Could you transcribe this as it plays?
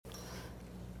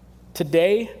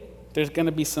Today, there's going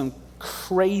to be some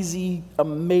crazy,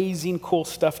 amazing, cool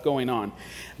stuff going on.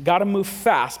 Got to move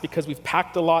fast because we've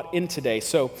packed a lot in today.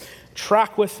 So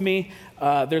track with me.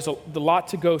 There's a lot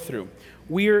to go through.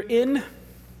 We're in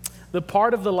the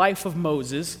part of the life of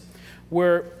Moses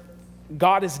where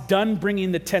God is done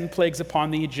bringing the 10 plagues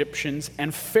upon the Egyptians,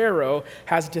 and Pharaoh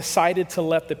has decided to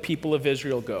let the people of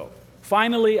Israel go.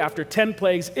 Finally, after 10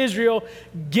 plagues, Israel,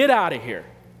 get out of here.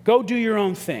 Go do your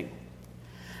own thing.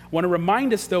 I want to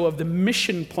remind us, though, of the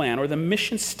mission plan or the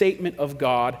mission statement of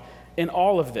God in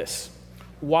all of this.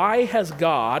 Why has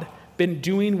God been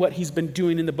doing what he's been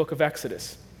doing in the book of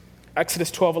Exodus?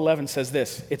 Exodus 12:11 says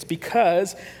this: it's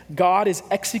because God is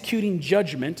executing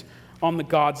judgment on the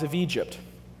gods of Egypt.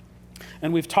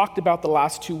 And we've talked about the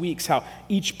last 2 weeks how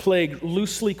each plague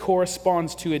loosely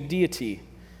corresponds to a deity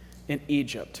in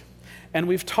Egypt. And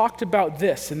we've talked about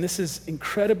this, and this is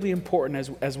incredibly important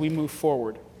as we move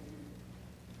forward.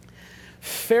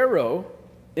 Pharaoh,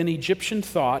 in Egyptian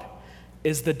thought,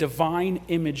 is the divine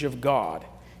image of God.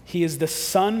 He is the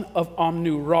son of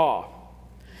Amnu-Ra.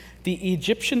 The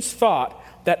Egyptians thought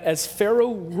that as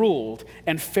Pharaoh ruled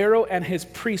and Pharaoh and his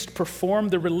priest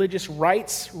performed the religious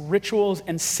rites, rituals,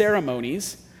 and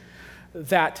ceremonies,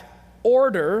 that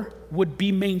order would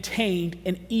be maintained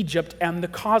in Egypt and the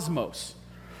cosmos.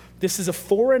 This is a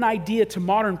foreign idea to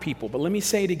modern people, but let me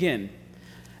say it again.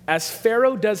 As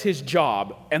Pharaoh does his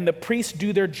job and the priests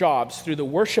do their jobs through the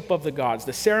worship of the gods,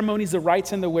 the ceremonies, the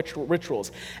rites, and the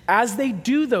rituals, as they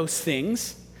do those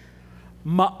things,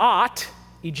 Ma'at,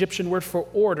 Egyptian word for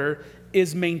order,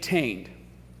 is maintained.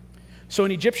 So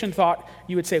in Egyptian thought,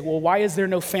 you would say, well, why is there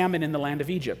no famine in the land of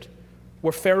Egypt?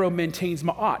 Where Pharaoh maintains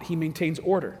Ma'at, he maintains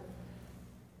order.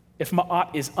 If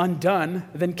Ma'at is undone,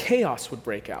 then chaos would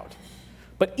break out.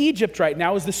 But Egypt right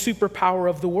now is the superpower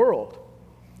of the world.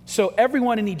 So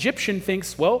everyone in Egyptian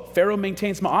thinks, well, Pharaoh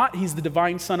maintains Ma'at, he's the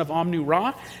divine son of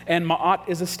Amnu-Ra, and Ma'at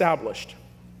is established.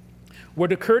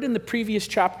 What occurred in the previous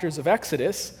chapters of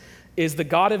Exodus is the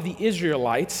God of the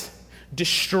Israelites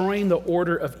destroying the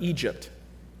order of Egypt.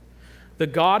 The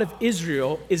God of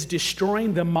Israel is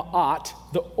destroying the Ma'at,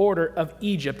 the order of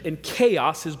Egypt, and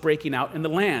chaos is breaking out in the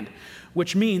land,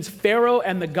 which means Pharaoh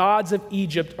and the gods of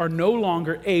Egypt are no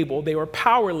longer able, they were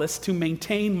powerless to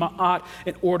maintain Ma'at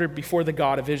and order before the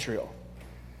God of Israel.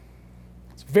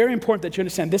 It's very important that you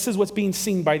understand this is what's being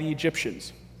seen by the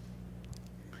Egyptians.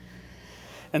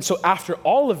 And so after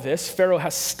all of this, Pharaoh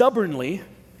has stubbornly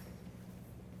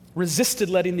resisted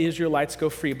letting the Israelites go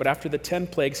free, but after the 10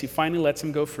 plagues, he finally lets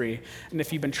them go free. And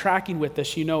if you've been tracking with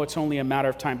this, you know it's only a matter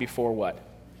of time before what?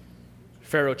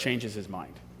 Pharaoh changes his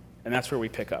mind. And that's where we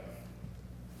pick up.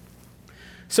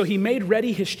 So he made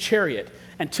ready his chariot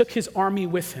and took his army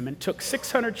with him and took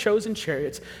 600 chosen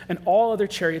chariots and all other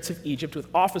chariots of Egypt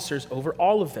with officers over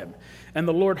all of them. And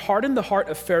the Lord hardened the heart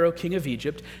of Pharaoh, king of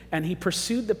Egypt, and he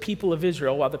pursued the people of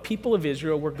Israel while the people of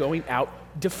Israel were going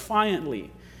out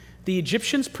defiantly. The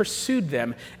Egyptians pursued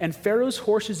them, and Pharaoh's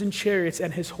horses and chariots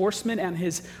and his horsemen and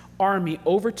his army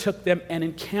overtook them and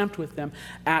encamped with them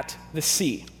at the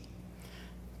sea.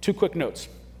 2 quick notes.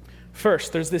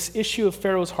 First, there's this issue of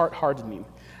Pharaoh's heart hardening.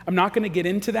 I'm not going to get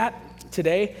into that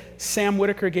today. Sam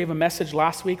Whitaker gave a message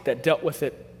last week that dealt with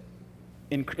it.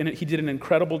 He did an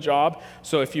incredible job.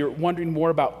 So if you're wondering more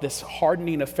about this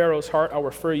hardening of Pharaoh's heart, I'll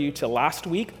refer you to last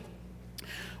week.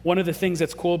 One of the things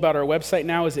that's cool about our website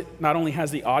now is it not only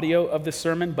has the audio of the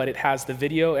sermon, but it has the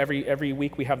video. Every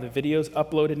week we have the videos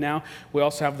uploaded now. We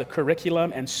also have the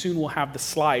curriculum, and soon we'll have the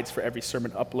slides for every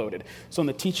sermon uploaded. So in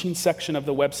the teaching section of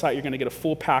the website, you're going to get a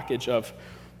full package of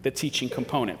the teaching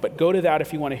component. But go to that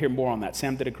if you want to hear more on that.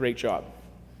 Sam did a great job.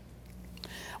 I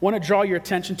want to draw your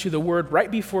attention to the word right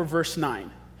before verse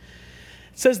 9.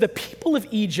 It says the people of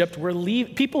Israel were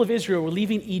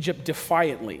leaving Egypt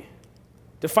defiantly.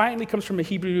 Defiantly comes from the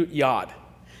Hebrew yad.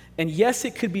 And yes,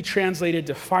 it could be translated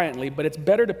defiantly, but it's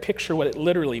better to picture what it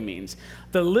literally means.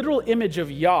 The literal image of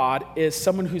yad is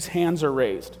someone whose hands are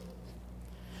raised.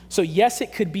 So yes,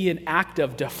 it could be an act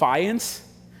of defiance,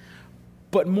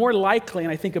 but more likely,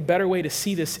 and I think a better way to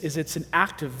see this, is it's an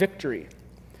act of victory.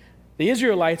 The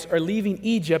Israelites are leaving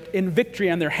Egypt in victory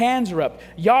and their hands are up.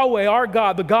 Yahweh, our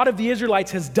God, the God of the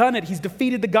Israelites, has done it. He's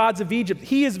defeated the gods of Egypt.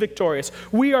 He is victorious.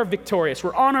 We are victorious.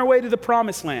 We're on our way to the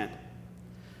promised land.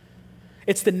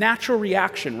 It's the natural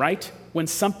reaction, right? When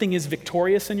something is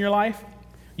victorious in your life,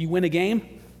 you win a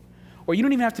game, or you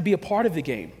don't even have to be a part of the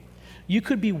game. You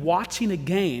could be watching a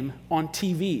game on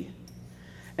TV,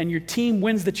 and your team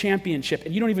wins the championship,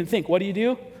 and you don't even think, what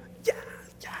do?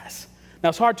 Yes. Now,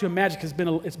 it's hard to imagine because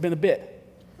it's been a bit.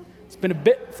 It's been a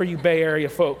bit for you Bay Area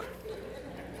folk.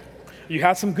 You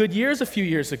had some good years a few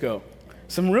years ago,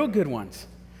 some real good ones.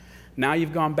 Now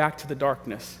you've gone back to the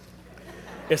darkness.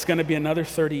 It's going to be another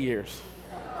 30 years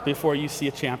before you see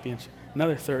a championship.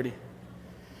 Another 30.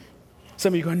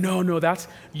 Some of you go, no, that's,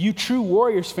 you true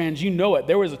Warriors fans, you know it.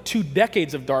 There was 2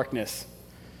 decades of darkness.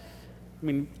 I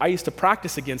mean, I used to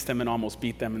practice against them and almost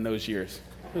beat them in those years.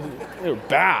 They were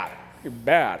bad. You're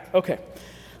bad. Okay.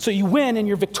 So you win and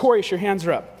you're victorious. Your hands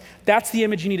are up. That's the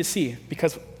image you need to see,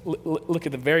 because look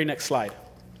at the very next slide.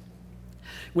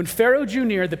 When Pharaoh drew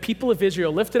near, the people of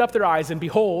Israel lifted up their eyes, and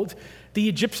behold, the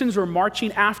Egyptians were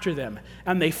marching after them,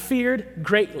 and they feared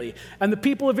greatly. And the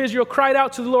people of Israel cried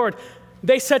out to the Lord.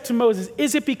 They said to Moses,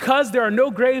 "Is it because there are no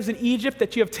graves in Egypt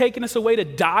that you have taken us away to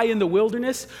die in the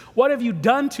wilderness? What have you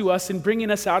done to us in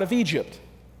bringing us out of Egypt?"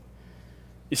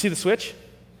 You see the switch?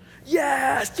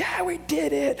 Yes, yeah, we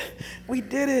did it. We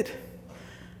did it.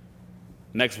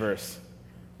 Next verse.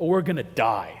 Oh, we're going to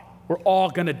die. We're all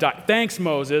going to die. Thanks,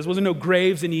 Moses. Wasn't no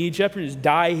graves in Egypt. We're just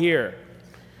die here.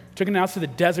 Took us out to the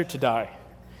desert to die.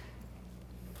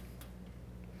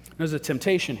 There's a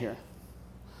temptation here.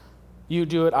 You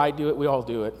do it, I do it, we all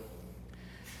do it.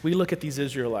 We look at these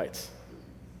Israelites.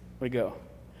 We go,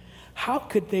 how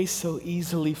could they so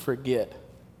easily forget?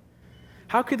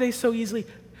 How could they so easily?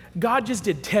 God just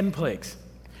did 10 plagues.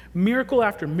 Miracle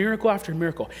after miracle after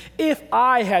miracle. If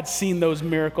I had seen those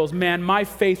miracles, man, my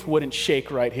faith wouldn't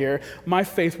shake right here. My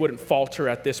faith wouldn't falter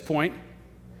at this point.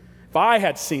 If I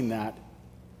had seen that,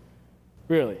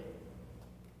 really,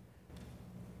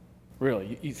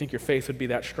 you think your faith would be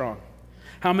that strong?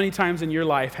 How many times in your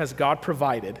life has God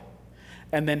provided,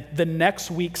 and then the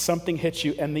next week something hits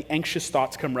you and the anxious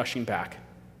thoughts come rushing back?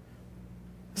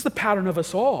 It's the pattern of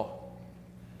us all.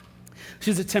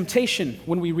 There's a temptation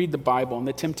when we read the Bible, and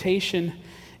the temptation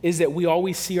is that we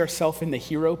always see ourselves in the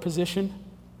hero position.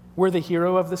 We're the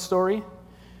hero of the story.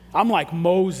 I'm like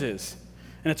Moses,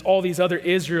 and it's all these other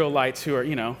Israelites who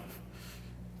are,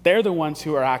 they're the ones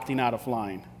who are acting out of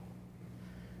line.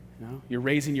 You're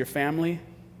raising your family.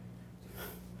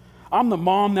 I'm the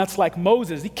mom that's like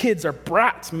Moses. These kids are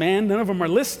brats, man. None of them are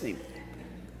listening.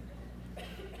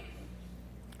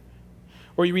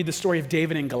 Or you read the story of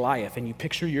David and Goliath, and you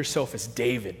picture yourself as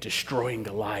David destroying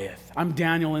Goliath. I'm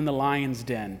Daniel in the lion's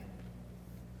den.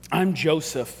 I'm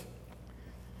Joseph.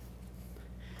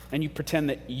 And you pretend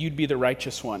that you'd be the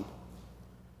righteous one.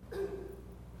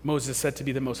 Moses said to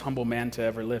be the most humble man to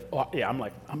ever live. Oh, yeah, I'm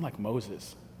like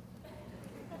Moses.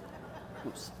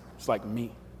 It's like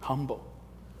me, humble.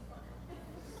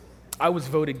 I was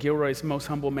voted Gilroy's most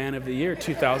humble man of the year,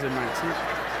 2019.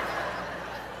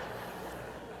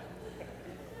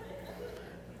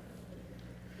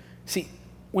 See,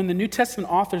 when the New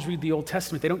Testament authors read the Old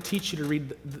Testament, they don't teach you to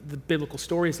read the biblical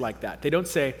stories like that. They don't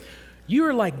say, you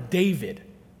are like David,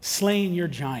 slaying your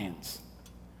giants.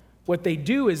 What they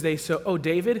do is they say, oh,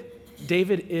 David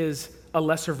is a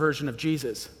lesser version of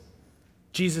Jesus.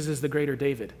 Jesus is the greater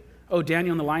David. Oh,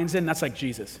 Daniel in the lion's den, that's like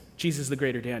Jesus. Jesus is the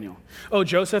greater Daniel. Oh,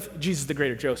 Joseph, Jesus is the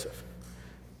greater Joseph.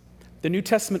 The New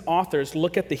Testament authors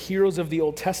look at the heroes of the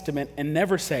Old Testament and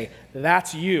never say,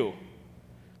 that's you.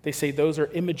 They say those are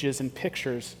images and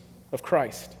pictures of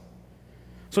Christ.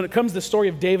 So when it comes to the story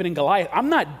of David and Goliath, I'm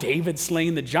not David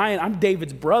slaying the giant. I'm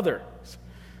David's brother.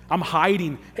 I'm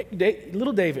hiding. Hey,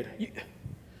 little David,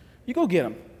 you go get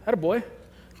him. Attaboy.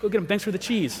 Go get him. Thanks for the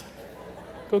cheese.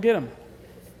 Go get him.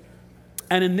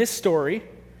 And in this story,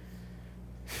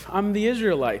 I'm the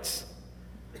Israelites.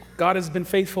 God has been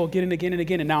faithful again and again and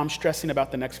again, and now I'm stressing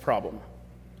about the next problem.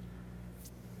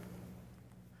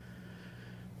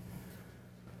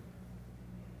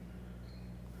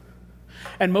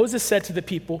 And Moses said to the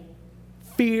people,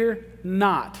 fear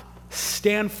not,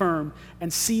 stand firm,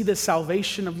 and see the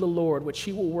salvation of the Lord, which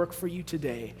he will work for you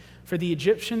today. For the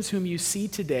Egyptians whom you see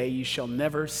today, you shall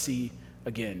never see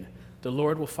again. The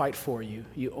Lord will fight for you.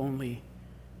 You only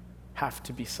have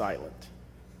to be silent.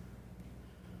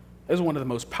 This is one of the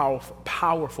most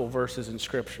powerful verses in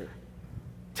Scripture.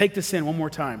 Take this in one more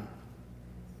time.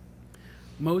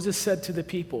 Moses said to the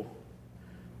people,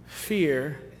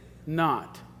 fear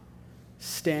not.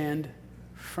 Stand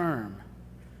firm.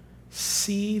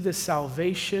 See the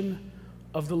salvation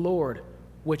of the Lord,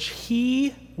 which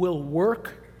he will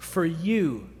work for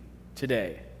you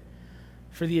today.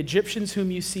 For the Egyptians whom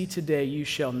you see today, you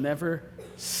shall never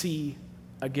see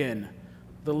again.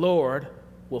 The Lord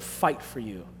will fight for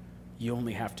you. You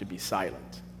only have to be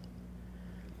silent.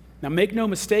 Now make no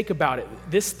mistake about it.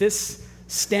 This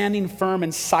standing firm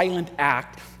and silent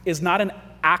act is not an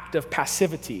act of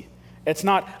passivity. It's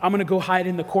not, I'm going to go hide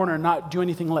in the corner and not do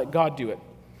anything and let God do it.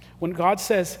 When God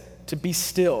says to be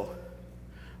still,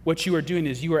 what you are doing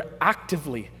is you are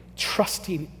actively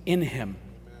trusting in him.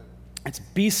 It's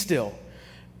be still,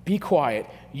 Be quiet.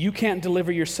 You can't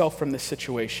deliver yourself from this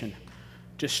situation.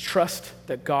 Just trust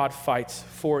that God fights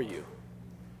for you.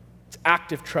 It's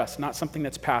active trust, not something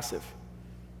that's passive.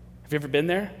 Have you ever been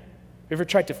there? Have you ever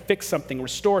tried to fix something,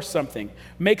 restore something,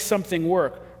 make something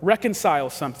work, reconcile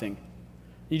something?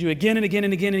 You do again and again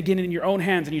and again and again in your own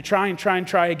hands, and you try and try and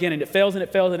try again, and it fails and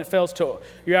it fails and it fails till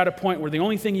you're at a point where the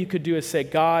only thing you could do is say,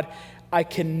 God, I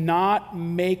cannot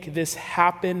make this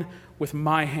happen with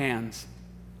my hands.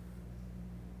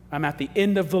 I'm at the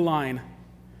end of the line.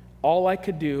 All I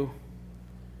could do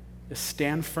is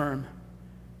stand firm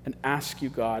and ask you,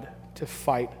 God, to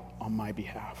fight on my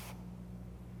behalf.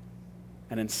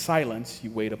 And in silence,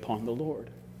 you wait upon the Lord.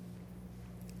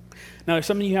 Now, there's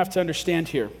something you have to understand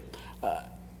here.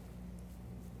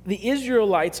 The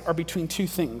Israelites are between two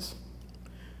things: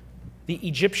 the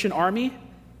Egyptian army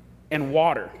and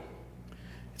water.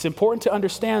 It's important to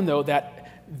understand, though, that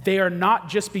they are not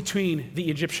just between the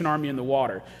Egyptian army and the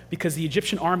water, because the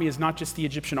Egyptian army is not just the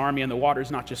Egyptian army and the water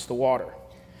is not just the water.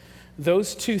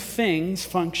 Those two things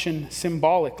function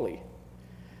symbolically.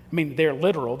 I mean, they're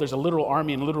literal. There's a literal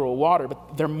army and literal water,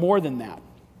 but they're more than that.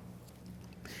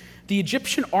 The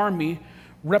Egyptian army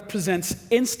represents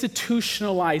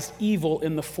institutionalized evil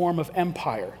in the form of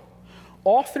empire.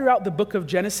 All throughout the book of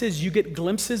Genesis, you get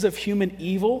glimpses of human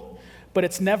evil, but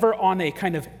it's never on a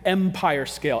kind of empire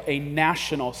scale, a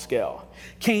national scale.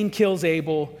 Cain kills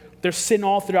Abel. There's sin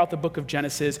all throughout the book of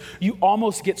Genesis. You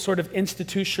almost get sort of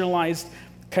institutionalized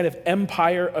kind of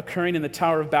empire occurring in the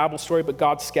Tower of Babel story, but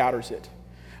God scatters it.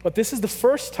 But this is the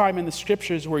first time in the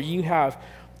scriptures where you have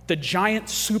the giant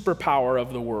superpower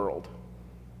of the world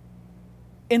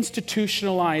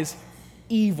institutionalize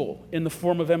evil in the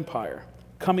form of empire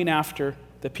coming after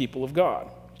the people of God.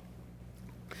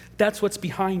 That's what's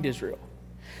behind Israel.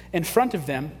 In front of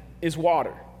them is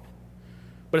water.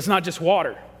 But it's not just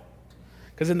water,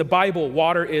 because in the Bible,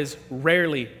 water is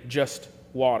rarely just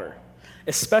water,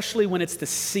 especially when it's the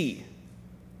sea.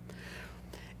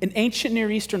 In ancient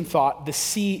Near Eastern thought, the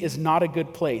sea is not a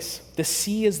good place. The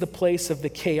sea is the place of the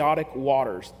chaotic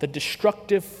waters. The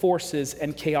destructive forces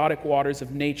and chaotic waters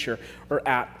of nature are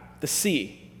at the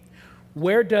sea.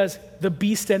 Where does the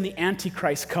beast and the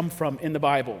Antichrist come from in the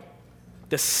Bible?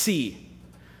 The sea.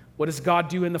 What does God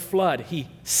do in the flood? He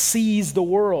seas the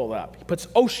world up. He puts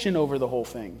ocean over the whole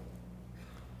thing.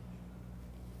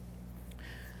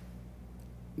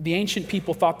 The ancient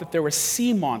people thought that there were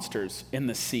sea monsters in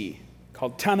the sea,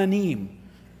 called Tananim,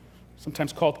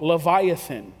 sometimes called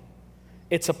Leviathan.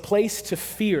 It's a place to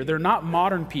fear. They're not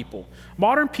modern people.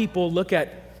 Modern people look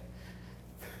at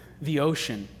the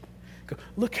ocean, go,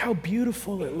 look how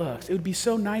beautiful it looks. It would be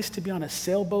so nice to be on a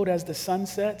sailboat as the sun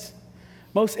sets.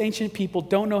 Most ancient people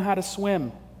don't know how to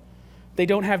swim. They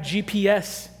don't have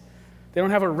GPS. They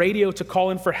don't have a radio to call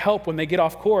in for help when they get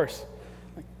off course.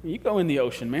 Like, you go in the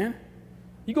ocean, man.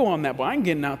 You go on that boat. I ain't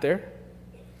getting out there.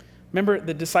 Remember,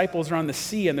 the disciples are on the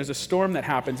sea and there's a storm that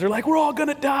happens. They're like, we're all going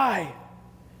to die.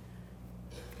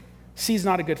 Sea's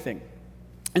not a good thing.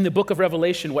 In the book of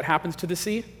Revelation, what happens to the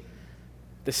sea?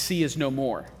 The sea is no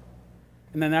more.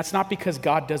 And then that's not because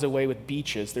God does away with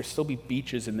beaches. There'll still be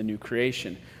beaches in the new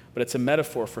creation. But it's a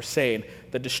metaphor for saying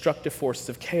the destructive forces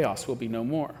of chaos will be no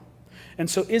more. And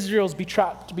so Israel's be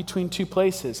trapped between two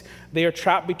places. They are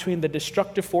trapped between the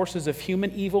destructive forces of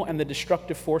human evil and the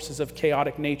destructive forces of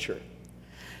chaotic nature.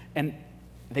 And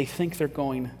they think they're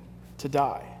going to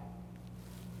die.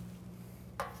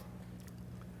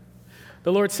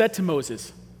 The Lord said to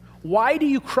Moses, "Why do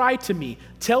you cry to me?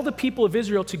 Tell the people of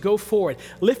Israel to go forward.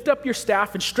 Lift up your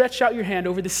staff and stretch out your hand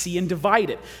over the sea and divide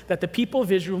it, that the people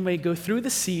of Israel may go through the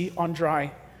sea on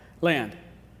dry land."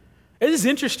 This is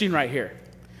interesting right here.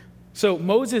 So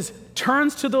Moses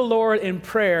turns to the Lord in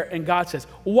prayer, and God says,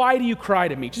 "Why do you cry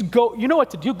to me? Just go. You know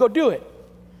what to do. Go do it."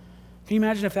 Can you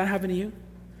imagine if that happened to you?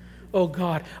 Oh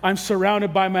God, I'm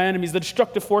surrounded by my enemies, the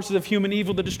destructive forces of human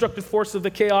evil, the destructive forces of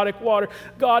the chaotic water.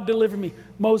 God, deliver me.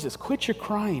 Moses, quit your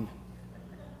crying.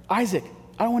 Isaac,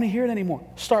 I don't want to hear it anymore.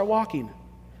 Start walking.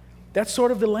 That's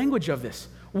sort of the language of this.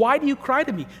 Why do you cry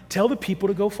to me? Tell the people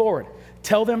to go forward.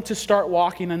 Tell them to start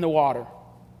walking in the water.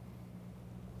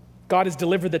 God has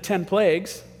delivered the 10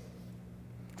 plagues.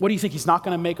 What do you think? He's not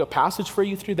going to make a passage for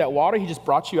you through that water? He just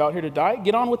brought you out here to die?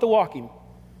 Get on with the walking.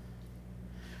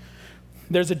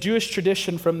 There's a Jewish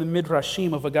tradition from the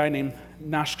Midrashim of a guy named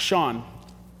Nashon.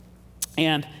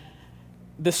 And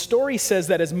the story says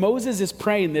that as Moses is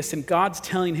praying this and God's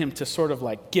telling him to sort of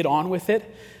like get on with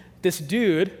it, this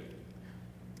dude,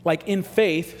 like in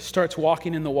faith, starts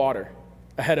walking in the water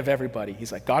ahead of everybody.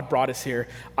 He's like, God brought us here.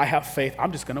 I have faith.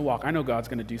 I'm just going to walk. I know God's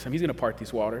going to do something. He's going to part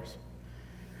these waters.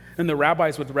 And the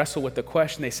rabbis would wrestle with the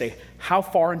question. They say, how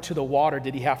far into the water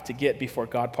did he have to get before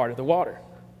God parted the water?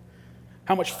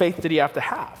 How much faith did he have to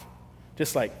have?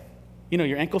 Just like,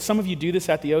 your ankles. Some of you do this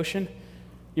at the ocean.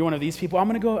 You're one of these people. I'm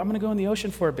gonna go in the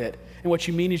ocean for a bit. And what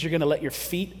you mean is you're gonna let your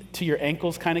feet to your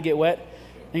ankles kind of get wet.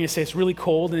 And you say it's really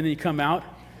cold, and then you come out.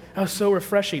 That was so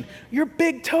refreshing. Your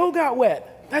big toe got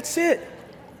wet. That's it.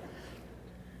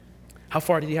 How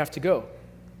far did he have to go?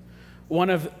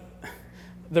 One of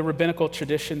the rabbinical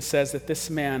traditions says that this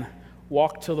man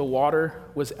walked till the water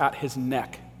was at his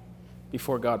neck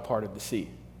before God parted the sea.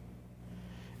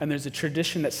 And there's a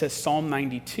tradition that says Psalm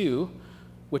 92,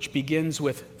 which begins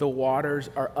with, the waters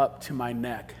are up to my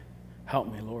neck.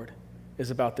 Help me, Lord,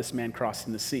 is about this man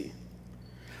crossing the sea.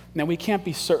 Now, we can't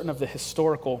be certain of the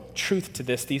historical truth to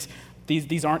this.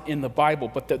 These aren't in the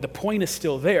Bible, but the point is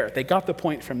still there. They got the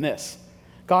point from this.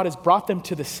 God has brought them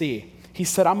to the sea. He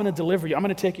said, I'm going to deliver you. I'm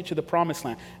going to take you to the promised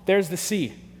land. There's the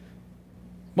sea.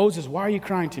 Moses, why are you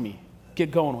crying to me?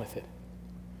 Get going with it.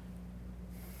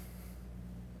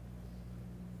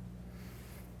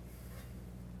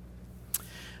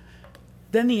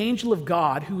 Then the angel of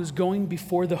God, who was going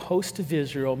before the host of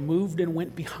Israel, moved and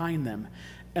went behind them.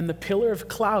 And the pillar of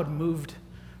cloud moved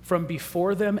from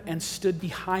before them and stood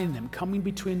behind them, coming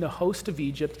between the host of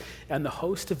Egypt and the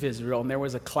host of Israel. And there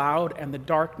was a cloud and the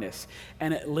darkness,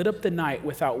 and it lit up the night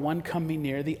without one coming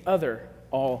near the other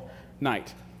all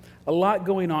night. A lot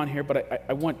going on here, but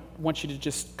I want you to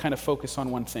just kind of focus on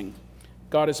one thing.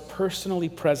 God is personally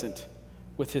present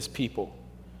with his people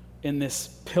in this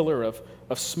pillar of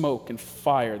smoke and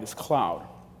fire, this cloud.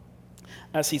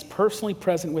 As he's personally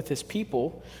present with his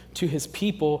people, to his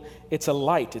people, it's a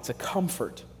light, it's a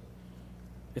comfort,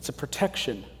 it's a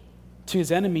protection. To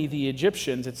his enemy, the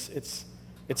Egyptians,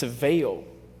 it's a veil,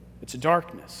 it's a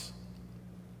darkness.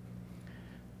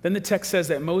 Then the text says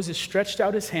that Moses stretched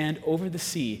out his hand over the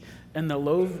sea, and the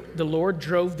Lord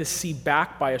drove the sea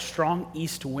back by a strong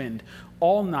east wind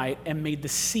all night and made the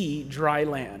sea dry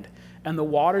land. And the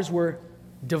waters were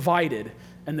divided,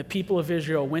 and the people of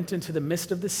Israel went into the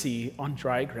midst of the sea on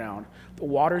dry ground, the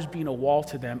waters being a wall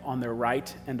to them on their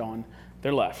right and on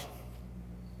their left.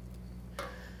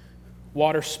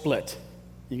 Water split.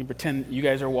 You can pretend you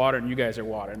guys are water and you guys are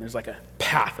water, and there's like a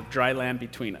path of dry land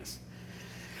between us.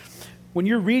 When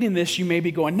you're reading this, you may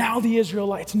be going, now the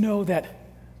Israelites know that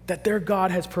their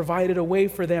God has provided a way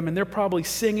for them, and they're probably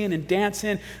singing and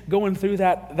dancing, going through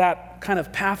that kind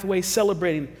of pathway,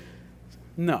 celebrating.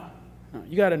 No,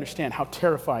 you got to understand how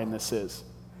terrifying this is.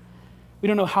 We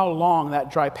don't know how long that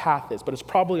dry path is, but it's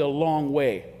probably a long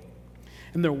way.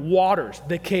 And the waters,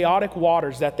 the chaotic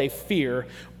waters that they fear,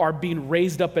 are being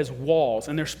raised up as walls,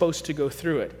 and they're supposed to go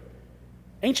through it.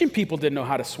 Ancient people didn't know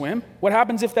how to swim. What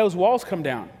happens if those walls come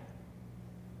down?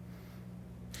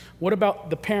 What about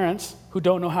the parents who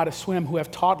don't know how to swim, who have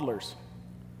toddlers?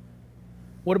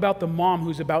 What about the mom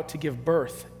who's about to give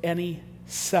birth any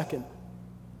second?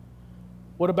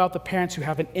 What about the parents who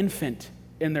have an infant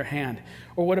in their hand?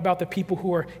 Or what about the people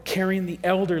who are carrying the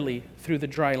elderly through the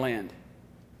dry land?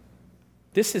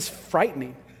 This is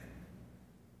frightening.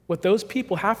 What those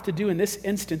people have to do in this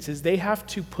instance is they have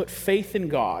to put faith in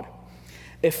God,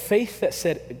 a faith that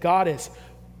said God is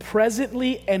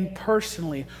presently and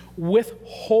personally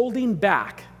withholding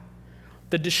back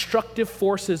the destructive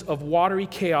forces of watery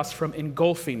chaos from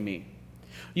engulfing me.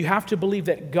 You have to believe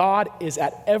that God is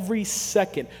at every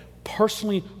second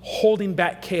personally holding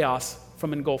back chaos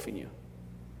from engulfing you.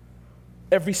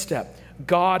 Every step,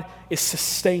 God is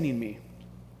sustaining me.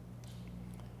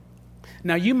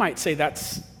 Now, you might say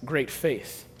that's great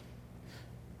faith,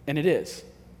 and it is.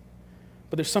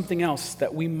 But there's something else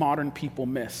that we modern people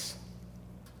miss.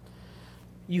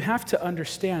 You have to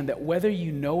understand that whether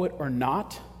you know it or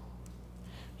not,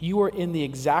 you are in the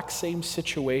exact same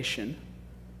situation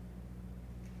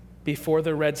before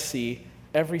the Red Sea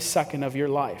every second of your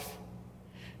life.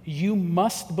 You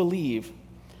must believe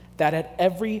that at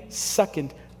every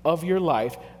second of your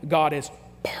life, God is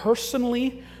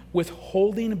personally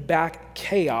withholding back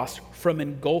chaos from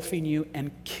engulfing you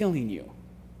and killing you.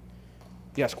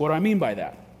 You ask, what do I mean by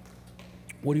that?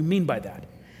 What do you mean by that?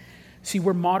 See,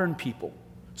 we're modern people.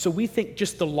 So we think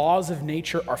just the laws of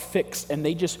nature are fixed and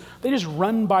they just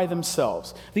run by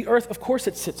themselves. The earth, of course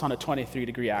it sits on a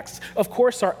 23-degree axis. Of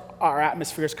course our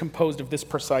atmosphere is composed of this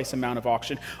precise amount of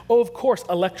oxygen. Oh, of course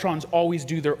electrons always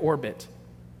do their orbit.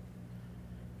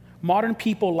 Modern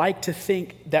people like to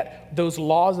think that those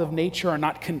laws of nature are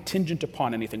not contingent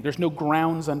upon anything. There's no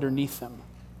grounds underneath them.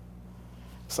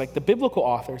 It's like the biblical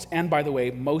authors, and by the way,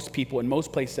 most people in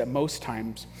most places at most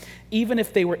times, even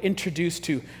if they were introduced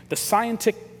to the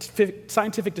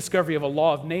scientific discovery of a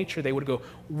law of nature, they would go,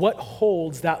 what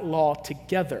holds that law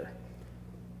together?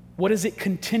 What is it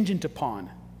contingent upon?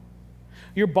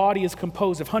 Your body is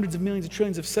composed of hundreds of millions of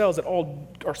trillions of cells that all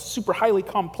are super highly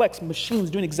complex machines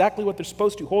doing exactly what they're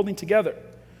supposed to, holding together.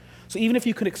 So even if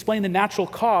you could explain the natural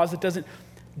cause, it doesn't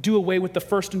do away with the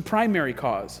first and primary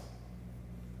cause.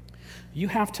 You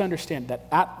have to understand that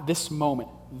at this moment,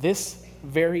 this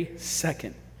very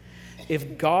second,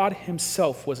 if God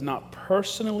himself was not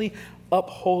personally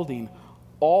upholding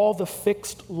all the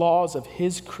fixed laws of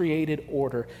his created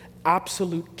order,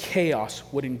 absolute chaos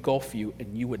would engulf you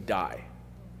and you would die.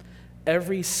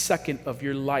 Every second of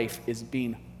your life is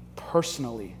being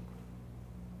personally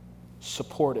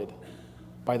supported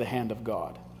by the hand of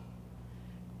God.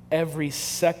 Every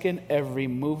second, every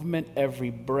movement, every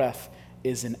breath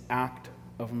is an act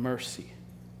of mercy.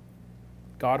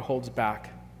 God holds back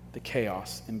the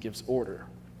chaos and gives order.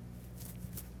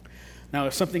 Now,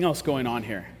 there's something else going on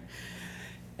here.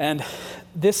 And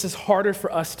this is harder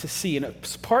for us to see. And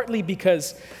it's partly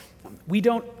because we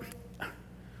don't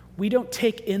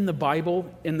take in the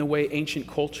Bible in the way ancient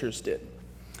cultures did.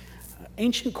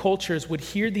 Ancient cultures would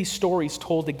hear these stories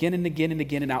told again and again and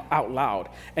again and out loud,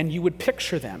 and you would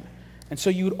picture them. And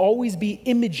so you would always be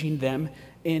imaging them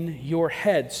in your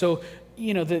head. So,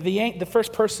 the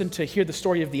first person to hear the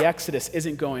story of the Exodus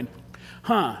isn't going,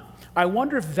 I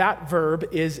wonder if that verb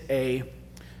is a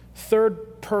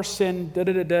third person,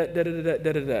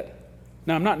 da-da-da-da-da-da-da-da-da.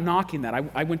 Now, I'm not knocking that.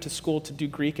 I went to school to do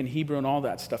Greek and Hebrew and all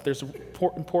that stuff. There's an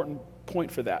important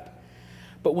point for that.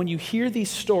 But when you hear these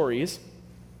stories,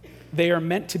 they are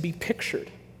meant to be pictured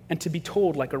and to be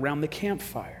told like around the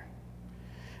campfire.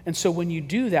 And so when you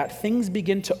do that, things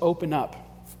begin to open up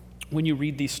when you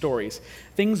read these stories.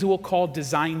 Things we'll call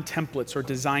design templates or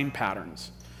design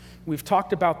patterns. We've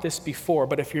talked about this before,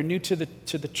 but if you're new to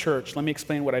the church, let me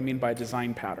explain what I mean by a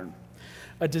design pattern.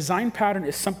 A design pattern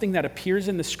is something that appears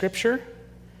in the scripture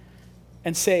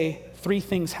and say 3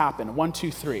 things happen, 1,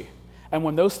 2, 3. And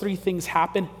when those 3 things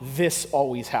happen, this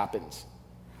always happens.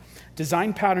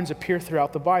 Design patterns appear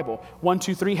throughout the Bible. 1,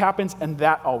 2, 3 happens, and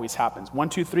that always happens. 1,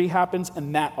 2, 3 happens,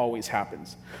 and that always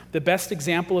happens. The best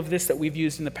example of this that we've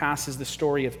used in the past is the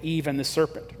story of Eve and the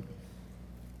serpent.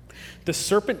 The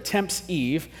serpent tempts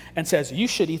Eve and says, you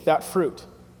should eat that fruit.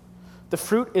 The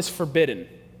fruit is forbidden.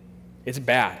 It's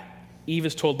bad. Eve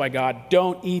is told by God,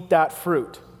 don't eat that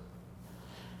fruit.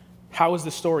 How is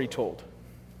the story told?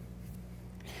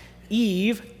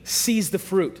 Eve sees the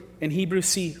fruit. In Hebrew,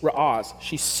 see ra'az.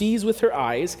 She sees with her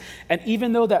eyes, and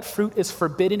even though that fruit is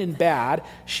forbidden and bad,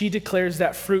 she declares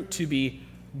that fruit to be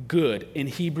good. In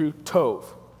Hebrew, tov.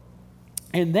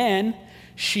 And then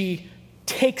she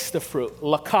takes the fruit,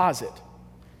 lakaz it.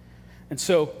 And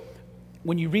so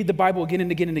when you read the Bible again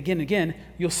and again and again and again,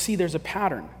 you'll see there's a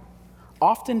pattern.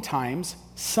 Oftentimes,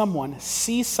 someone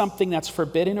sees something that's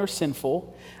forbidden or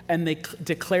sinful, and they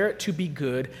declare it to be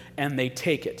good, and they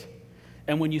take it.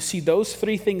 And when you see those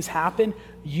 3 things happen,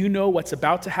 you know what's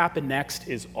about to happen next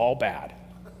is all bad.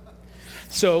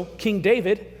 So King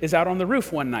David is out on the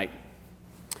roof one night,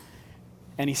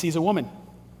 and he sees a woman,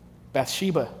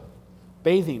 Bathsheba,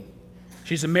 bathing.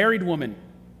 She's a married woman,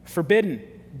 forbidden,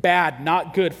 bad,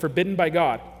 not good, forbidden by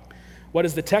God. What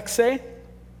does the text say?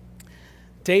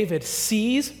 David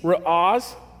sees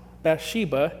Ra'az,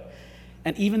 Bathsheba,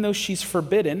 and even though she's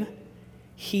forbidden,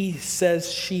 he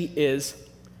says she is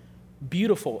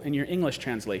beautiful in your English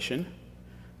translation,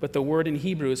 but the word in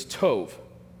Hebrew is tov.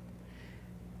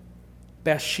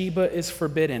 Bathsheba is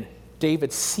forbidden.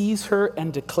 David sees her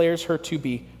and declares her to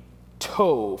be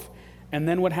tov. And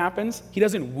then what happens? He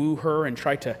doesn't woo her and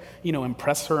try to,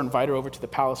 impress her, invite her over to the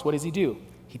palace. What does he do?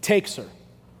 He takes her,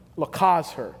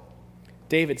 lakaz her.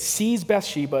 David sees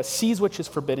Bathsheba, sees which is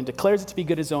forbidden, declares it to be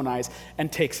good in his own eyes,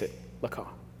 and takes it, lakah.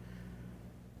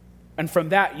 And from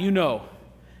that,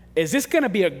 is this going to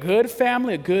be a good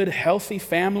family, a good, healthy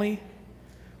family?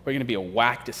 Or are you going to be a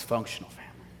whack, dysfunctional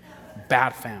family?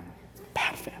 Bad family.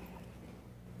 Bad family.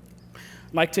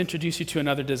 I'd like to introduce you to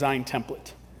another design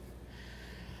template.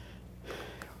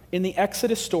 In the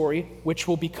Exodus story, which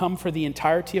will become for the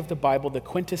entirety of the Bible the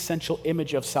quintessential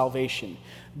image of salvation,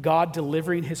 God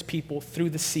delivering his people through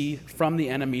the sea from the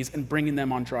enemies and bringing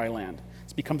them on dry land.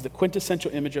 It becomes the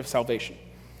quintessential image of salvation.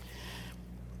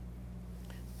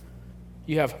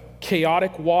 You have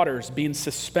chaotic waters being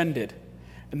suspended,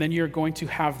 and then you're going to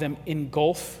have them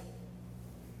engulf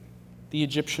the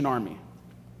Egyptian army.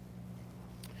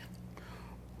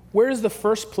 Where is the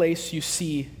first place you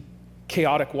see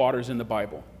chaotic waters in the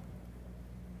Bible?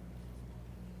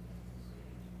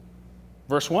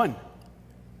 Verse 1,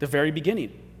 the very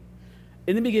beginning.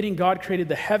 In the beginning, God created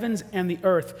the heavens and the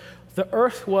earth. The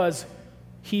earth was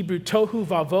Hebrew tohu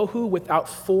vavohu, without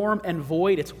form and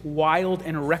void. It's wild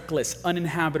and reckless,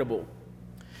 uninhabitable.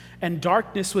 And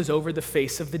darkness was over the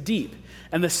face of the deep,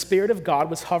 and the Spirit of God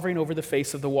was hovering over the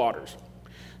face of the waters.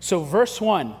 So verse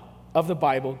 1 of the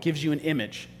Bible gives you an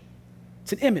image.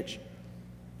 It's an image.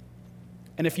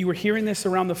 And if you were hearing this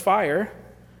around the fire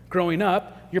growing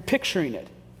up, you're picturing it.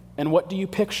 And what do you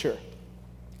picture?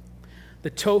 The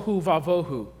tohu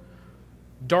vavohu,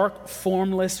 dark,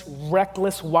 formless,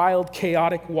 reckless, wild,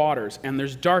 chaotic waters, and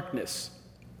there's darkness.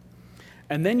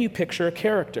 And then you picture a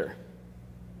character.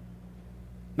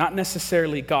 Not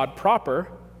necessarily God proper.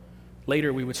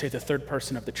 Later we would say the third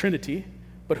person of the Trinity.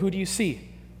 But who do you see?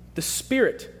 The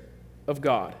Spirit of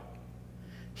God.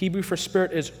 Hebrew for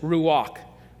spirit is ruach.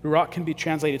 Ruach can be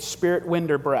translated spirit, wind,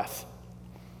 or breath.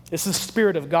 This is the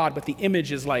Spirit of God, but the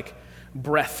image is like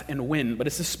breath and wind, but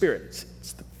it's the Spirit.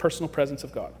 It's the personal presence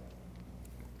of God.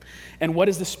 And what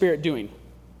is the Spirit doing?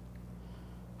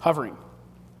 Hovering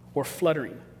or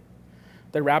fluttering.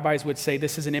 The rabbis would say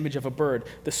this is an image of a bird.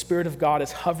 The Spirit of God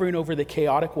is hovering over the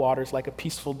chaotic waters like a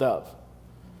peaceful dove.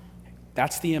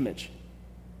 That's the image.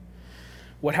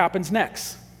 What happens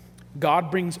next?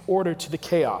 God brings order to the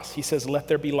chaos. He says, let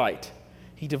there be light.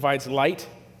 He divides light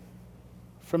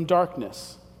from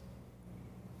darkness.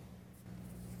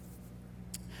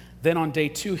 Then on day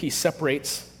 2, he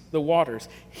separates the waters.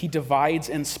 He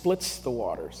divides and splits the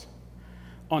waters.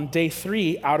 On day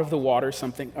 3, out of the water,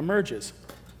 something emerges.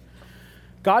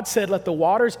 God said, let the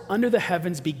waters under the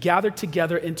heavens be gathered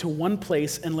together into one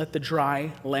place, and let the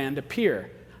dry land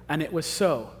appear. And it was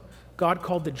so. God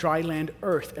called the dry land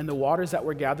earth, and the waters that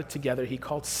were gathered together he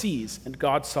called seas. And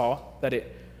God saw that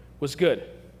it was good.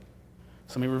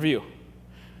 So let me review.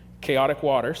 Chaotic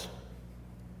waters,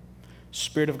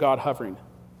 Spirit of God hovering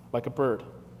like a bird.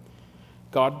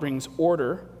 God brings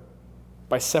order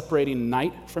by separating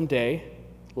night from day,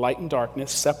 light and darkness,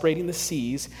 separating the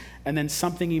seas, and then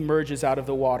something emerges out of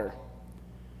the water.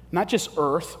 Not just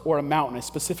earth or a mountain, a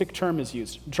specific term is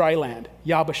used. Dry land,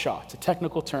 yabashah, it's a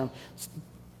technical term.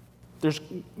 There's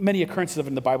many occurrences of it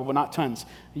in the Bible, but not tons.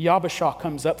 Yabashah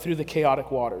comes up through the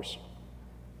chaotic waters.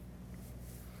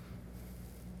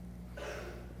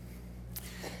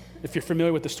 If you're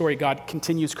familiar with the story, God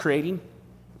continues creating.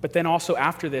 But then also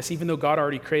after this, even though God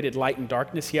already created light and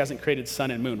darkness, he hasn't created sun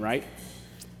and moon, right?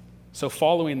 So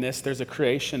following this, there's a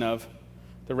creation of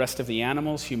the rest of the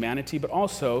animals, humanity, but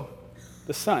also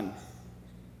the sun.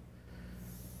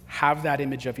 Have that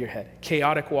image of your head.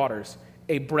 Chaotic waters,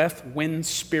 a breath, wind,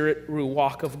 spirit,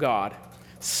 ruach of God,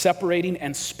 separating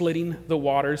and splitting the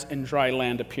waters and dry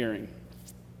land appearing.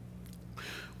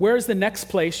 Where is the next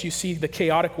place you see the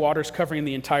chaotic waters covering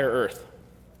the entire earth?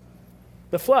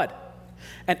 The flood.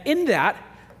 And in that,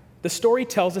 the story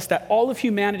tells us that all of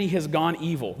humanity has gone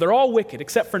evil. They're all wicked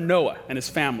except for Noah and his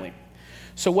family.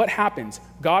 So what happens?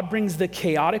 God brings the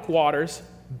chaotic waters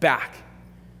back.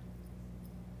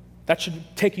 That should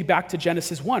take you back to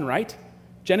Genesis 1, right?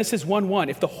 Genesis 1:1.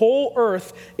 If the whole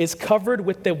earth is covered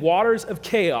with the waters of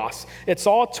chaos, it's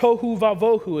all tohu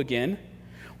vavohu again.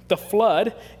 The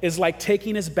flood is like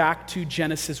taking us back to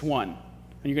Genesis 1. And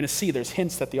you're going to see there's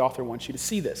hints that the author wants you to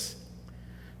see this.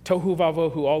 Tohu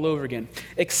vavohu all over again.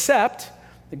 Except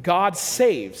God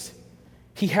saves.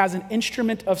 He has an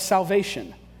instrument of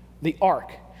salvation, the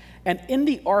ark. And in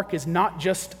the ark is not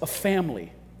just a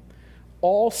family.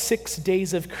 All 6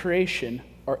 days of creation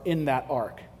are in that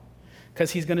ark. Because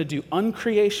he's going to do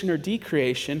uncreation or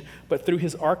decreation, but through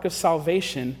his ark of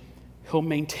salvation, he'll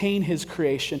maintain his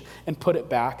creation and put it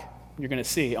back, you're going to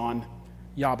see, on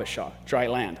Yabashah, dry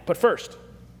land. But first,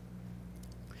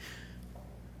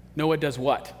 Noah does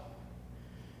what?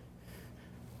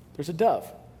 There's a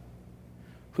dove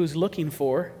who's looking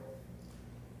for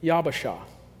Yabashah.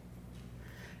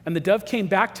 And the dove came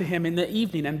back to him in the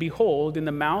evening, and behold, in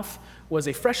the mouth was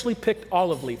a freshly picked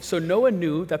olive leaf. So Noah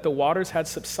knew that the waters had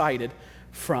subsided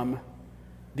from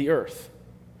the earth.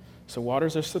 So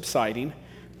waters are subsiding,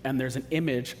 and there's an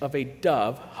image of a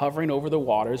dove hovering over the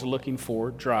waters looking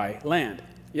for dry land.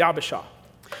 Yabashah.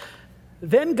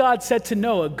 Then God said to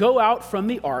Noah, go out from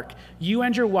the ark, you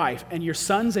and your wife, and your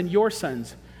sons and your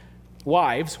sons'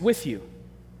 wives with you.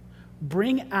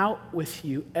 Bring out with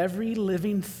you every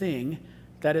living thing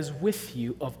that is with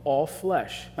you of all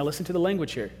flesh. Now listen to the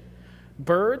language here.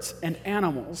 Birds and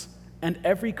animals and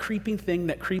every creeping thing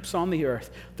that creeps on the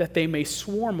earth, that they may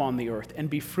swarm on the earth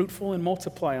and be fruitful and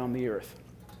multiply on the earth.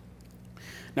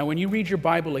 Now when you read your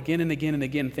Bible again and again and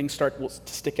again, things start to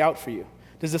stick out for you.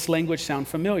 Does this language sound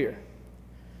familiar?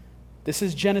 This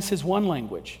is Genesis 1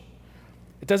 language.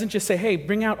 doesn't just say, hey,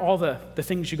 bring out all the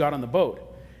things you got on the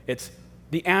boat. It's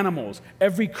the animals,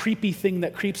 every creepy thing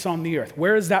that creeps on the earth.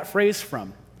 Where is that phrase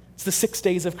from? It's the 6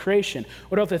 days of creation.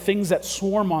 What about the things that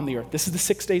swarm on the earth? This is the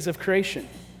 6 days of creation.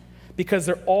 Because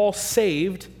they're all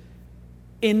saved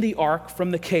in the ark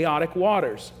from the chaotic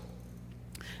waters.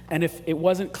 And if it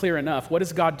wasn't clear enough, what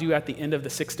does God do at the end of the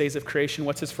 6 days of creation?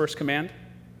 What's his first command?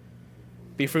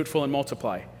 Be fruitful and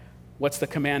multiply. What's the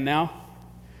command now?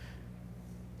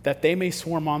 That they may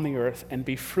swarm on the earth and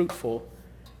be fruitful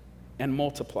and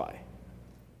multiply.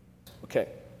 Okay.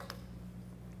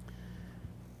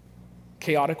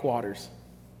 Chaotic waters.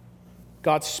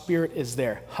 God's Spirit is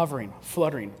there, hovering,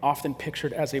 fluttering, often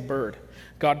pictured as a bird.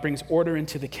 God brings order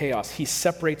into the chaos. He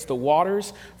separates the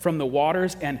waters from the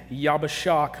waters, and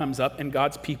Yabashah comes up, and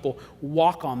God's people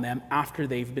walk on them after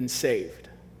they've been saved.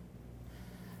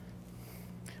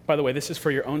 By the way, this is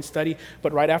for your own study,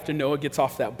 but right after Noah gets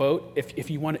off that boat, if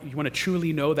you want to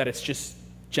truly know that it's just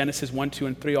Genesis 1, 2,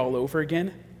 and 3 all over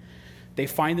again, they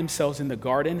find themselves in the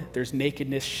garden. There's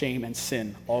nakedness, shame, and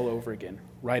sin all over again,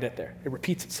 right at there. It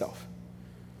repeats itself.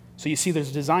 So you see there's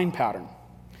a design pattern.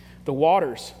 The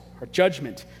waters are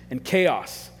judgment and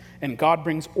chaos, and God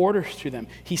brings order to them.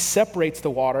 He separates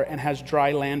the water and has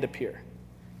dry land appear.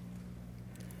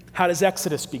 How does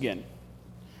Exodus begin?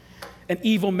 An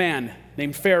evil man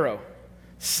named Pharaoh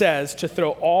says to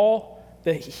throw all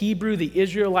the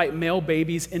Israelite male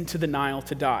babies into the Nile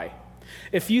to die.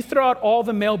 If you throw out all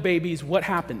the male babies, what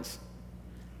happens?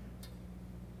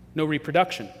 No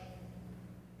reproduction.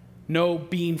 No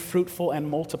being fruitful and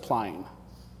multiplying.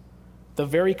 The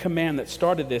very command that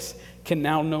started this can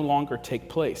now no longer take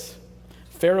place.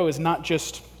 Pharaoh is not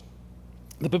just,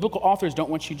 the biblical authors don't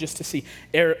want you just to see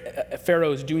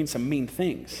Pharaoh is doing some mean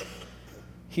things.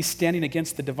 He's standing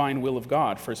against the divine will of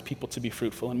God for his people to be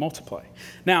fruitful and multiply.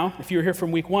 Now, if you were here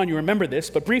from week 1, you remember this,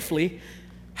 but briefly,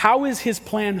 how is his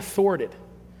plan thwarted?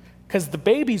 Because the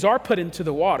babies are put into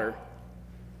the water,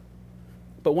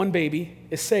 but one baby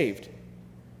is saved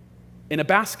in a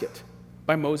basket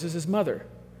by Moses' mother.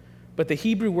 But the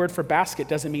Hebrew word for basket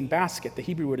doesn't mean basket. The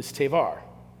Hebrew word is tevar.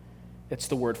 It's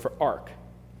the word for ark.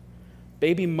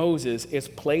 Baby Moses is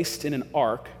placed in an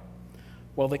ark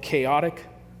while the chaotic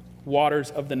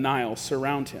waters of the Nile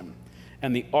surround him.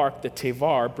 And the ark, the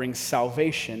tevar, brings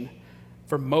salvation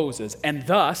for Moses and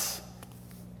thus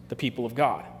the people of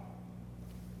God.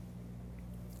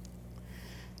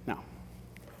 Now,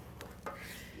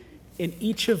 in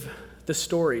each of the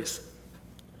stories,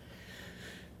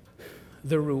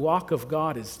 the ruach of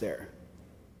God is there.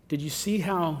 Did you see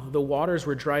how the waters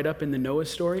were dried up in the Noah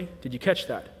story? Did you catch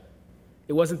that?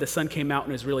 It wasn't the sun came out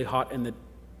and it was really hot and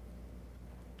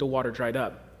the water dried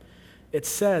up. It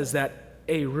says that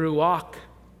a ruach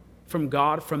from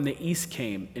God from the east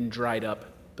came and dried up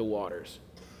the waters.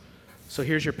 So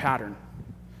here's your pattern.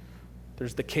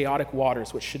 There's the chaotic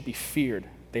waters, which should be feared.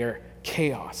 They're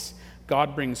chaos.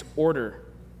 God brings order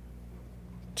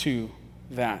to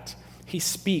that. He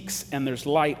speaks, and there's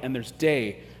light, and there's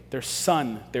day. There's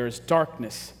sun, there's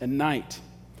darkness, and night.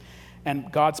 And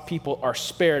God's people are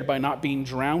spared by not being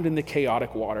drowned in the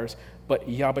chaotic waters, but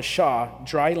Yabashah,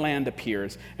 dry land,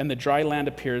 appears, and the dry land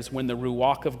appears when the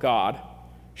ruach of God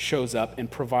shows up and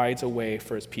provides a way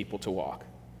for his people to walk.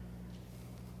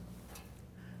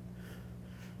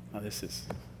 Now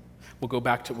we'll go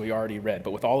back to what we already read,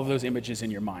 but with all of those images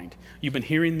in your mind. You've been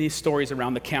hearing these stories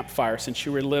around the campfire since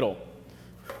you were little.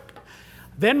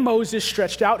 Then Moses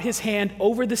stretched out his hand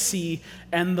over the sea,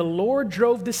 and the Lord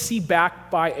drove the sea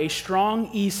back by a strong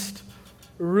east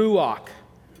ruach,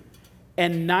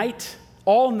 and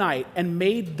all night, and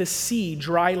made the sea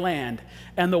dry land.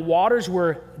 And the waters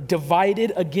were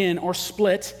divided again, or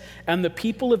split, and the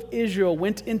people of Israel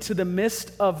went into the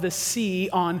midst of the sea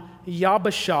on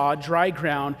Yabashah, dry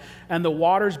ground, and the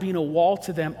waters being a wall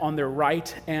to them on their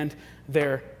right and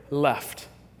their left.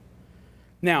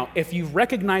 Now, if you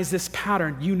recognize this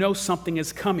pattern, you know something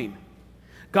is coming.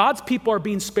 God's people are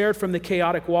being spared from the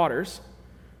chaotic waters,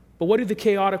 but what do the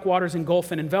chaotic waters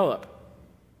engulf and envelop?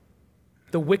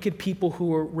 The wicked people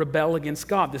who rebel against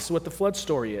God. This is what the flood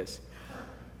story is.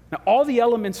 Now, all the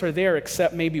elements are there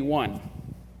except maybe one.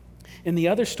 In the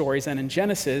other stories and in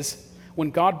Genesis, when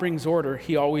God brings order,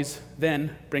 he always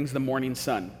then brings the morning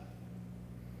sun.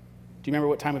 Do you remember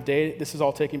what time of day this is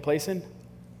all taking place in?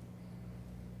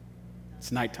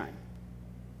 It's nighttime.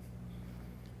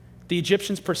 The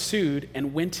Egyptians pursued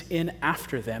and went in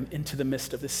after them into the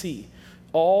midst of the sea.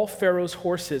 all Pharaoh's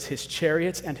horses, his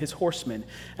chariots, and his horsemen.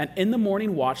 And in the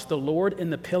morning watch, the Lord in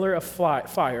the pillar of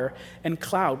fire and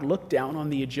cloud looked down on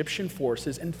the Egyptian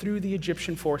forces and threw the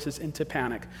Egyptian forces into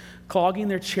panic, clogging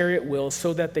their chariot wheels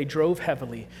so that they drove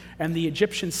heavily. And the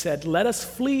Egyptians said, "Let us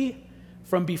flee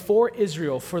from before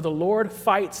Israel, for the Lord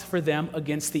fights for them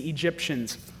against the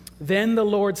Egyptians." Then the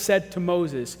Lord said to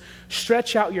Moses,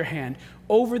 "Stretch out your hand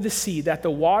over the sea, that the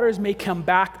waters may come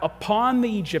back upon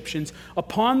the Egyptians,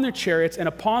 upon their chariots, and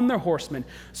upon their horsemen."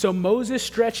 So Moses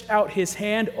stretched out his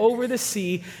hand over the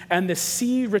sea, and the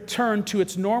sea returned to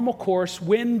its normal course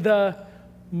when the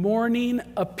morning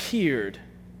appeared.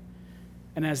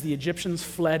 And as the Egyptians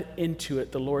fled into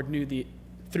it, the Lord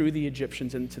threw the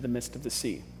Egyptians into the midst of the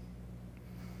sea.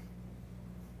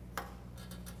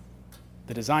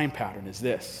 The design pattern is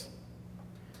this.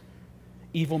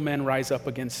 Evil men rise up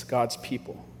against God's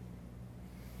people.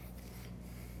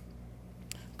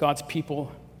 God's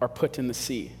people are put in the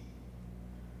sea.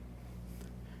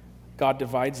 God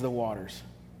divides the waters.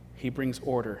 He brings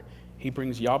order. He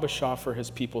brings Yabashah for his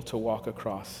people to walk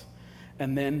across.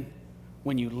 And then,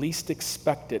 when you least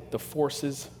expect it, the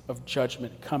forces of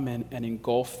judgment come in and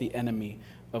engulf the enemy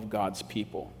of God's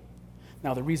people.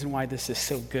 Now, the reason why this is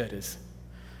so good is,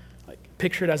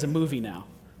 picture it as a movie now.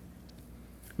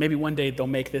 Maybe one day they'll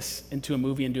make this into a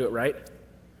movie and do it right.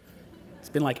 It's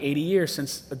been like 80 years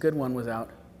since a good one was out.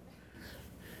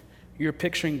 You're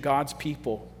picturing God's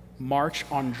people march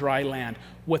on dry land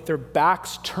with their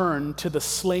backs turned to the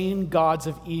slain gods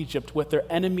of Egypt, with their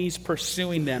enemies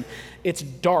pursuing them. It's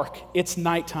dark. It's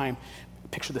nighttime.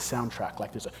 Picture the soundtrack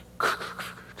like there's a...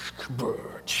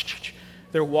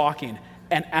 They're walking.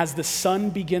 And as the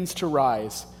sun begins to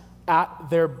rise, at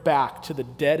their back to the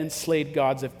dead and slain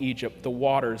gods of Egypt, the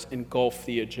waters engulf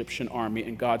the Egyptian army,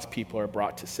 and God's people are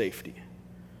brought to safety.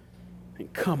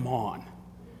 And come on.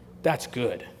 That's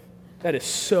good. That is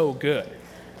so good.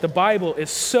 The Bible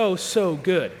is so, so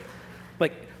good.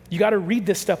 Like, you got to read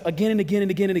this stuff again and again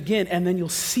and again and again, and then you'll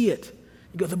see it.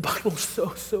 You go, the Bible's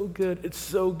so, so good. It's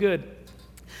so good.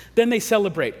 Then they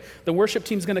celebrate. The worship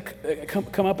team's going to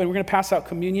come up, and we're going to pass out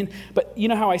communion. But you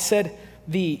know how I said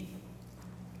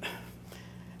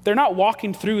they're not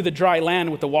walking through the dry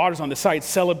land with the waters on the side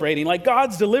celebrating like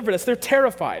God's delivered us. They're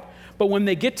terrified. But when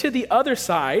they get to the other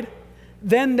side,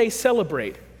 then they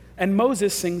celebrate. And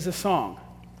Moses sings a song.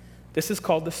 This is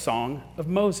called the Song of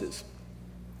Moses.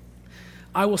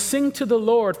 "I will sing to the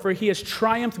Lord, for he has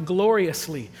triumphed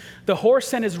gloriously. The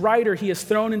horse and his rider he has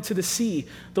thrown into the sea.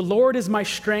 The Lord is my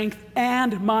strength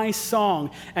and my song,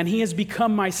 and he has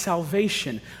become my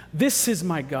salvation. This is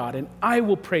my God, and I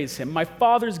will praise him, my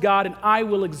Father's God, and I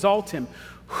will exalt him.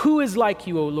 Who is like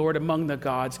you, O Lord, among the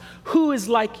gods? Who is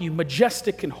like you,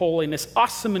 majestic in holiness,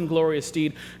 awesome in glorious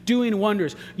deed, doing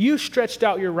wonders? You stretched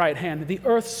out your right hand, the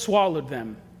earth swallowed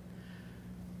them.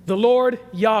 The Lord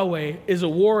Yahweh is a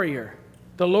warrior.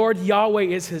 The Lord Yahweh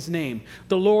is his name.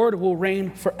 The Lord will reign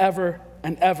forever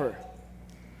and ever."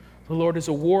 The Lord is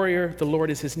a warrior. The Lord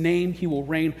is his name. He will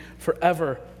reign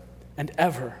forever and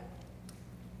ever.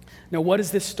 Now, what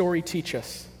does this story teach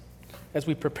us as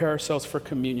we prepare ourselves for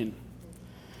communion?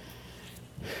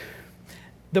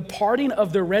 The parting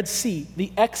of the Red Sea,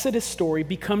 the Exodus story,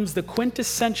 becomes the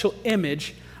quintessential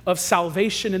image of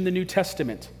salvation in the New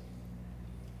Testament.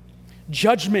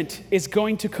 Judgment is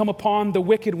going to come upon the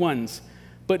wicked ones,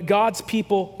 but God's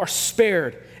people are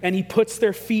spared, and he puts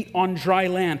their feet on dry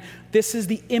land. This is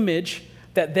the image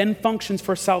that then functions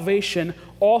for salvation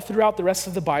all throughout the rest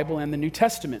of the Bible and the New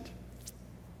Testament.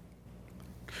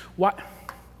 What?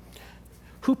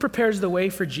 Who prepares the way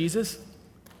for Jesus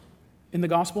in the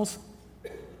Gospels?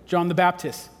 John the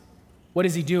Baptist. What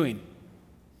is he doing?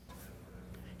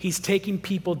 He's taking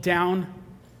people down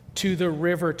to the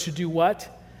river to do what?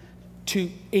 To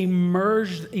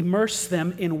immerse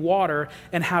them in water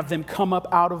and have them come up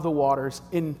out of the waters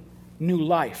in new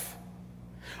life.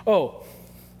 Oh,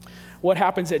 what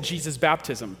happens at Jesus'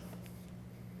 baptism?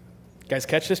 You guys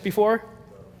catch this before?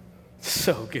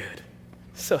 So good.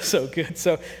 So good.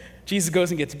 So Jesus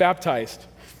goes and gets baptized.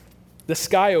 The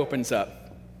sky opens up.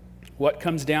 What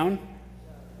comes down?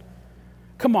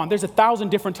 Come on, there's 1,000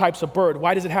 different types of bird.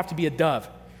 Why does it have to be a dove?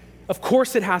 Of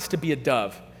course it has to be a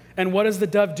dove. And what is the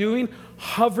dove doing?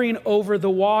 Hovering over the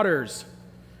waters.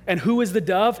 And who is the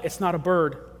dove? It's not a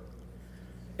bird.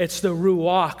 It's the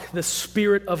Ruach, the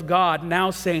Spirit of God, now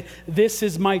saying, this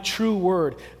is my true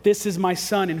word. This is my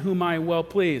Son in whom I am well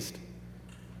pleased.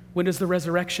 When does the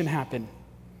resurrection happen?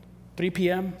 3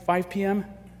 p.m., 5 p.m.?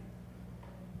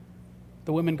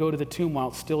 The women go to the tomb while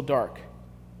it's still dark.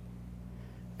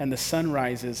 And the sun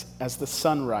rises as the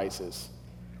sun rises.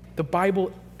 The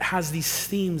Bible has these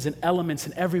themes and elements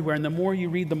and everywhere, and the more you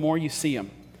read, the more you see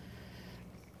them.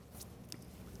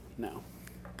 Now,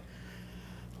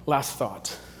 last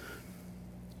thought.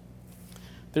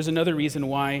 There's another reason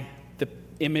why the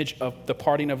image of the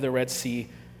parting of the Red Sea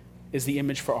is the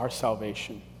image for our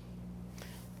salvation.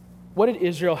 What did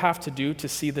Israel have to do to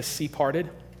see the sea parted?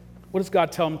 What does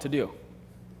God tell them to do?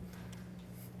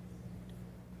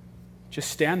 Just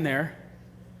stand there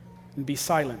and be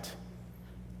silent.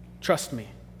 Trust me.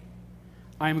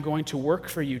 I am going to work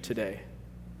for you today.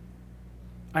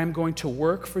 I am going to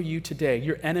work for you today.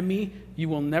 Your enemy you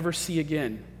will never see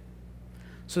again.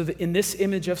 So that in this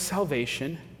image of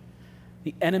salvation,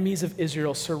 the enemies of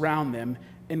Israel surround them,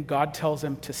 and God tells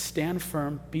them to stand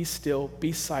firm, be still,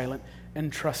 be silent,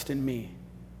 and trust in me.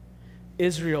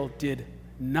 Israel did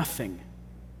nothing.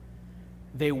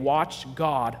 They watched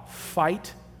God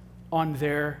fight on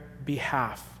their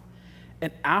behalf.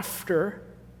 And after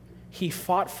he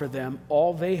fought for them,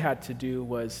 all they had to do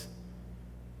was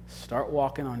start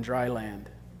walking on dry land.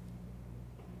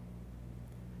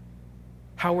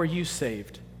 How are you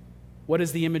saved? What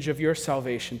is the image of your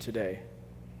salvation today?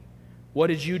 What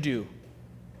did you do?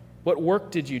 What work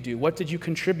did you do? What did you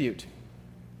contribute?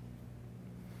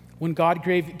 When God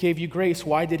gave you grace,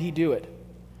 why did he do it?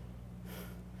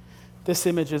 This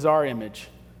image is our image.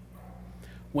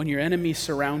 When your enemies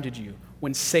surrounded you,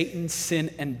 when Satan,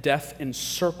 sin, and death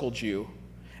encircled you,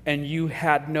 and you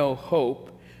had no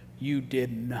hope, you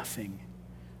did nothing.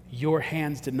 Your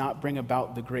hands did not bring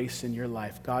about the grace in your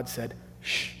life. God said,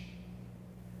 shh,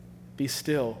 be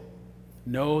still.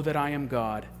 Know that I am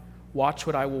God. Watch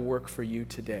what I will work for you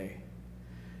today.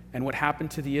 And what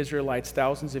happened to the Israelites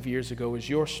thousands of years ago is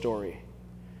your story.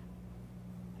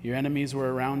 Your enemies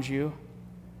were around you.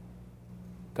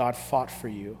 God fought for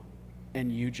you,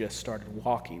 and you just started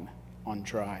walking on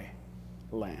dry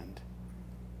land.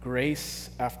 Grace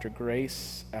after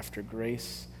grace after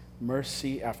grace,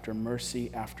 mercy after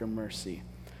mercy after mercy.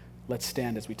 Let's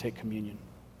stand as we take communion.